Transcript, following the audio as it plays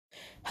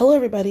Hello,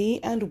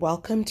 everybody, and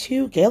welcome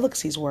to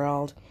Galaxy's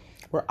World,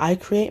 where I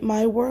create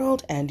my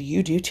world and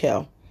you do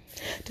too.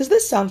 Does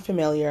this sound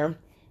familiar?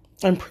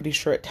 I'm pretty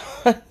sure it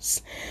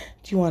does.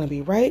 Do you want to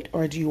be right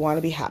or do you want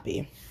to be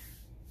happy?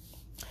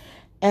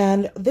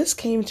 And this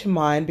came to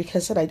mind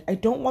because I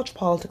don't watch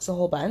politics a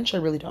whole bunch. I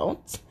really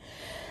don't.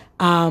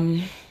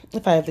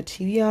 If I have the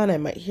TV on, I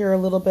might hear a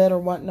little bit or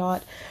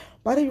whatnot,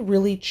 but I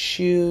really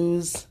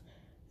choose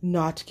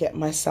not to get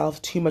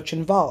myself too much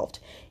involved.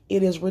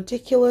 It is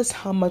ridiculous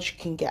how much you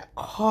can get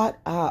caught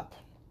up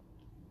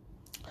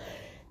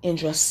in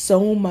just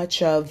so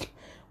much of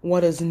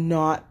what is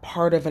not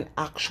part of an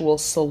actual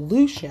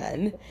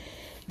solution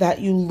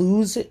that you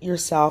lose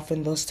yourself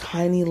in those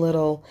tiny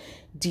little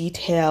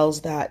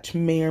details that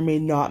may or may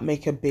not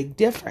make a big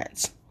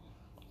difference,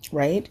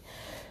 right?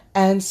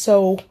 And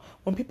so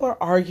when people are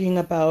arguing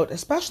about,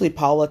 especially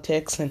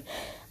politics and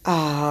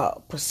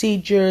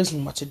procedures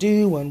and what to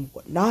do and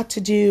what not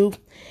to do,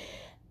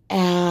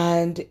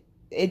 and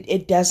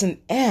it doesn't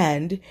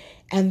end,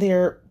 and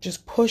they're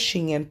just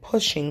pushing and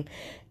pushing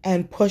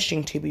and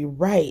pushing to be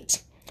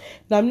right.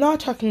 Now, I'm not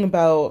talking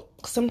about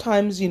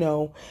sometimes,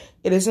 it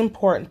is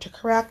important to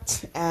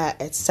correct,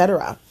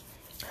 etc.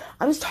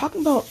 I'm just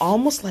talking about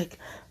almost like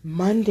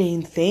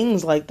mundane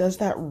things. Like, does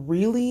that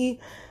really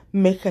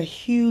make a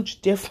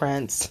huge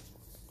difference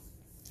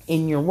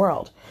in your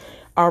world?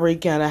 Are we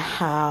gonna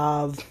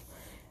have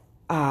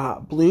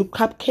blue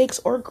cupcakes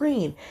or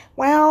green?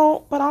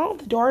 Well, but all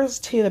the doors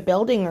to the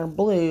building are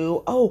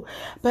blue. Oh,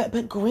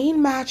 but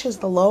green matches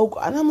the logo.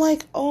 And I'm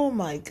like, oh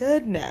my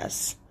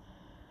goodness.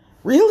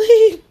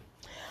 Really?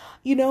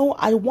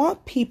 I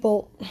want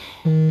people,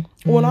 this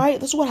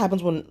is what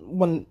happens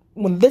when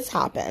this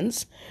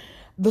happens.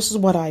 This is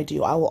what I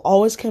do. I will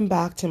always come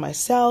back to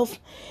myself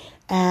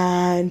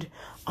and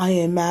I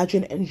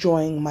imagine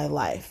enjoying my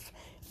life.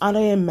 And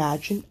I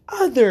imagine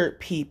other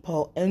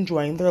people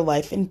enjoying their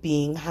life and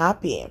being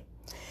happy.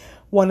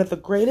 One of the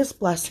greatest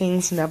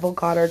blessings Neville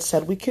Goddard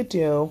said we could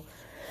do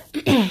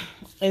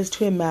is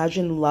to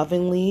imagine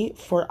lovingly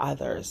for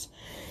others.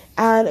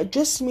 And it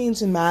just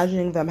means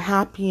imagining them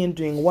happy and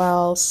doing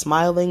well,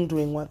 smiling,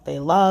 doing what they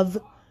love.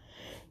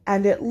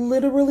 And it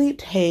literally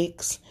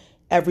takes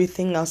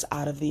everything else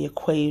out of the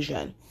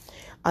equation.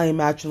 I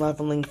imagine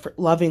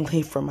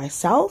lovingly for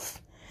myself.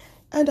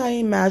 And I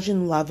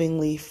imagine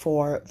lovingly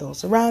for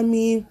those around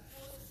me.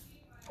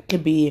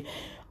 Could be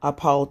a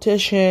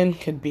politician,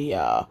 could be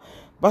a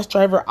bus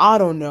driver, I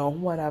don't know,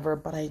 whatever.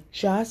 But I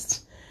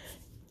just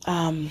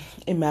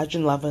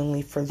imagine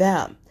lovingly for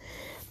them.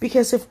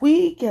 Because if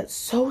we get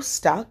so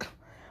stuck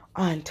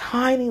on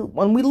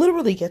when we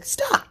literally get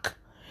stuck,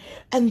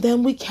 and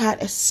then we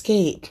can't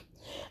escape,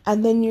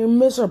 and then you're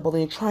miserable,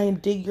 and you try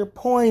and dig your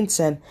points,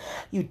 and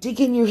you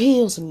dig in your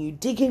heels, and you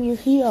dig in your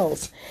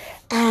heels,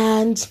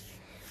 and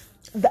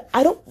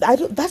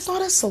that's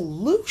not a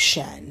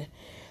solution.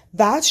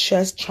 That's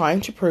just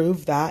trying to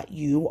prove that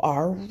you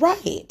are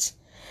right.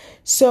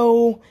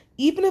 So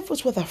even if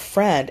it's with a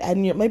friend,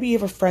 and maybe you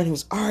have a friend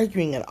who's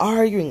arguing and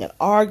arguing and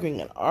arguing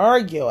and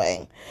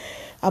arguing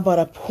about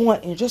a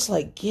point, and you're just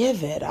like,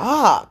 give it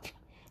up.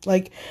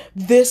 Like,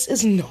 this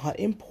is not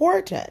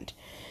important.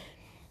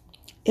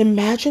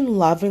 Imagine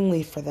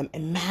lovingly for them.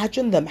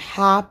 Imagine them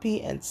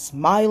happy and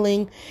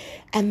smiling,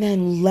 and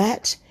then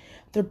let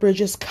the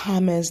bridges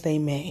come as they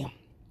may.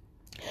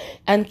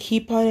 And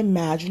keep on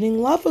imagining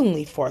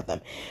lovingly for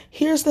them.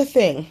 Here's the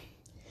thing.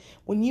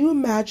 When you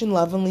imagine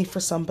lovingly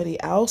for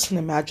somebody else and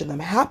imagine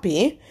them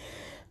happy,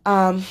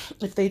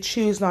 if they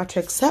choose not to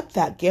accept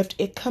that gift,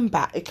 it comes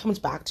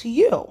back to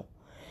you.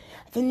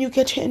 Then you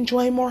get to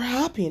enjoy more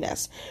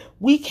happiness.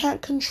 We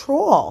can't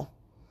control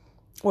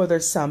whether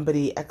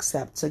somebody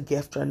accepts a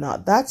gift or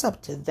not. That's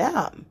up to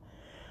them.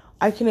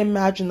 I can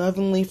imagine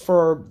lovingly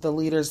for the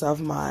leaders of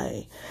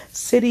my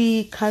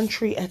city,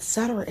 country,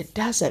 etc. It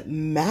doesn't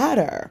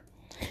matter.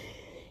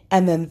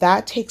 And then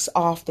that takes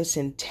off this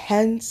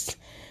intense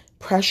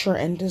pressure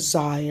and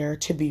desire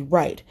to be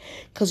right.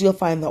 Because you'll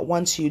find that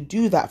once you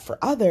do that for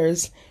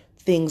others,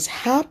 things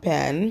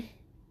happen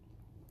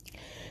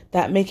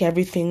that make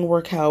everything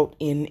work out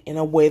in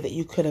a way that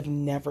you could have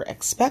never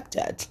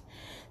expected.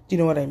 Do you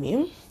know what I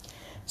mean?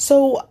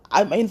 So,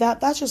 I mean,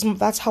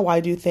 that's how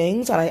I do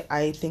things, and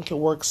I think it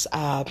works,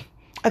 I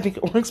think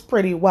it works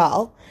pretty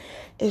well.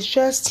 It's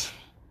just,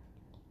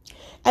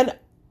 and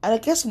I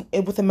guess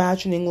with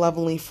imagining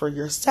lovingly for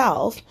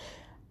yourself,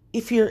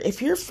 if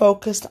you're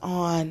focused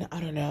on, I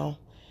don't know,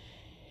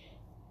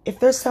 if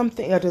there's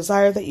a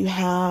desire that you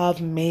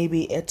have,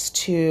 maybe it's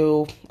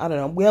to, I don't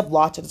know, we have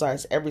lots of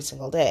desires every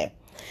single day.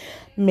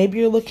 Maybe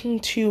you're looking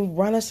to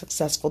run a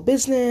successful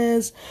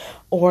business,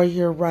 or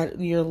you're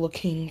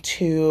looking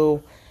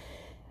to,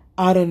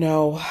 I don't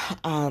know,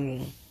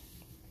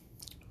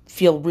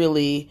 feel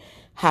really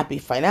happy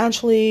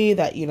financially,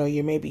 that, you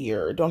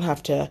don't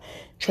have to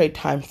trade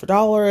time for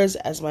dollars,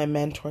 as my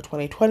mentor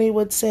 2020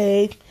 would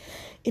say.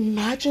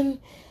 Imagine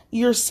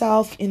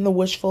yourself in the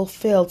wish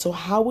fulfilled. So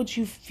how would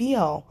you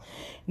feel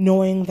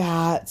knowing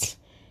that,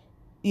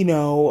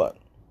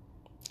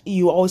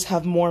 you always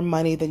have more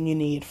money than you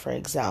need, for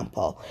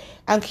example,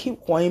 and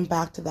keep going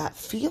back to that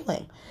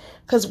feeling.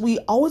 Because we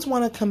always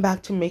want to come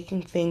back to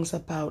making things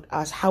about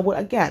us. How would,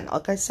 again,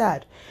 like I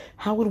said,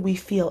 how would we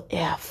feel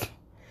if?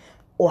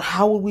 Or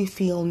how would we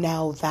feel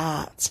now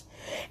that?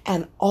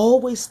 And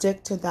always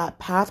stick to that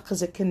path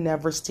because it can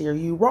never steer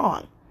you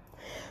wrong.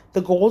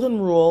 The golden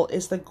rule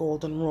is the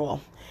golden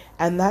rule.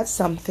 And that's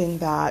something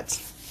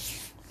that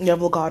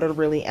Neville Goddard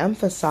really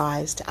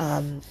emphasized.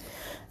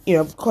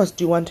 Of course,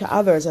 do unto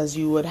others as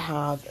you would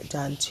have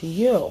done to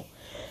you.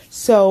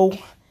 So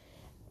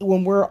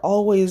when we're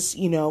always,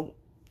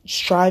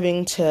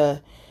 striving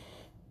to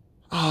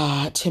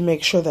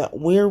make sure that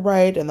we're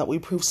right and that we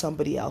prove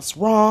somebody else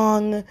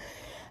wrong,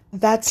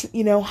 that's,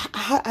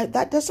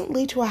 that doesn't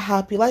lead to a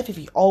happy life if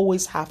you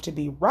always have to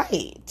be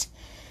right.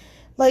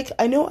 Like,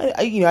 I know,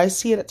 I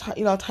see it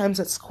at times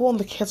at school, and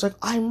the kids are like,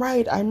 I'm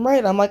right. I'm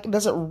like,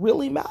 does it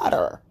really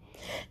matter?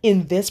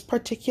 In this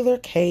particular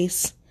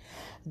case,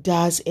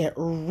 does it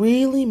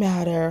really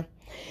matter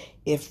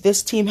if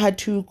this team had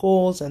 2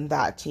 goals and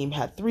that team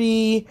had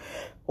 3,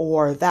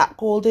 or that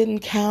goal didn't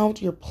count?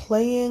 You're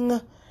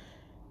playing,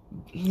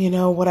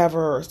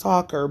 whatever,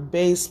 soccer,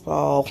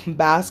 baseball,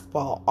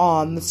 basketball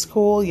on the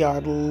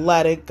schoolyard.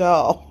 Let it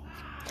go.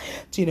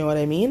 Do you know what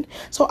I mean?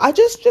 So I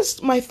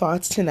just my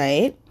thoughts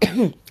tonight.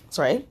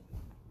 Sorry.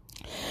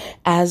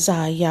 As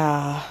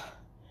I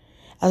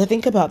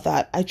think about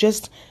that, I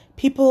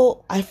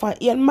find,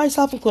 and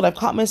myself included, I've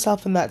caught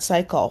myself in that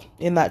cycle,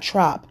 in that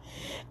trap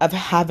of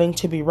having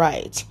to be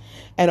right.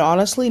 And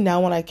honestly, now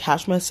when I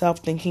catch myself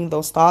thinking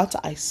those thoughts,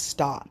 I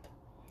stop.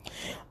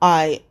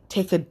 I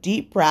take a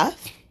deep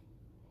breath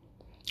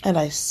and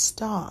I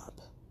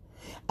stop.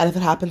 And if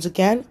it happens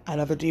again,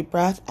 another deep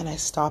breath and I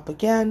stop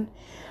again.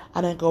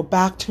 And I go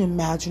back to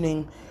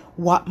imagining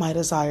what my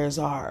desires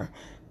are.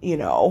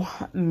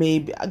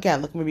 Maybe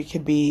it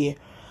could be,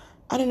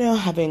 I don't know,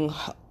 having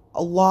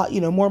a lot,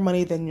 more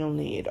money than you'll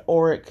need.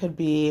 Or it could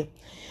be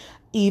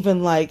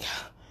even like,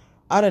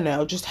 I don't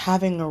know, just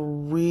having a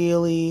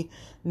really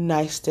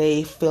nice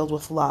day filled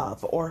with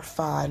love or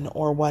fun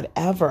or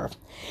whatever.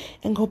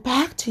 And go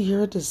back to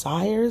your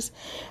desires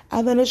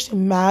and then just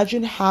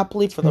imagine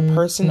happily for the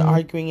person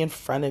arguing in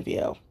front of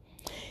you.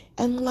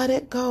 And let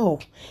it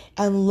go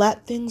and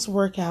let things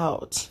work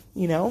out,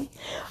 I'd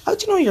like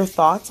to know your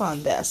thoughts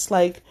on this.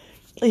 Like,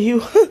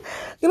 you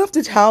don't have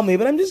to tell me,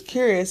 but I'm just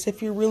curious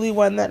if you're really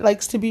one that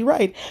likes to be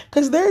right.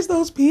 Because there's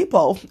those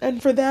people, and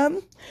for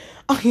them,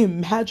 I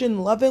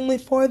imagine lovingly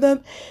for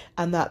them,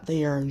 and that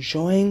they are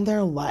enjoying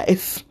their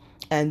life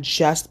and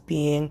just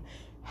being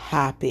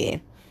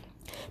happy.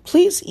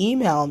 Please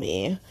email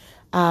me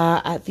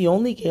at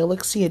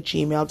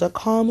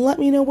theonlygalaxy@gmail.com. Let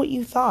me know what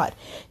you thought.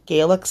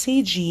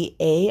 Galaxy,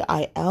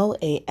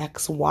 GAILAXY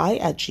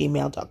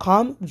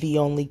 @gmail.com.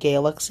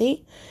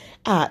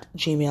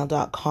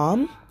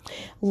 theonlygalaxy@gmail.com.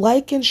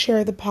 Like and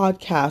share the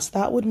podcast.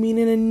 That would mean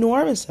an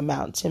enormous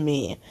amount to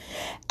me.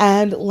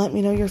 And let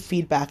me know your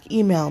feedback.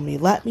 Email me.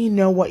 Let me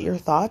know what your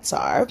thoughts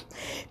are.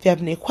 If you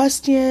have any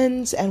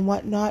questions and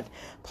whatnot,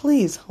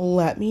 please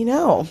let me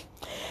know.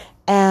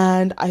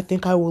 And I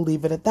think I will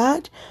leave it at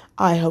that.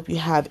 I hope you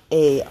have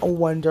a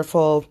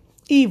wonderful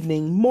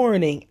evening,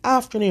 morning,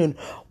 afternoon,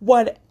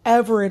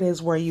 whatever it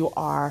is where you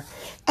are.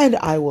 And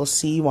I will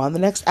see you on the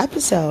next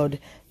episode.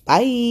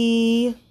 Bye.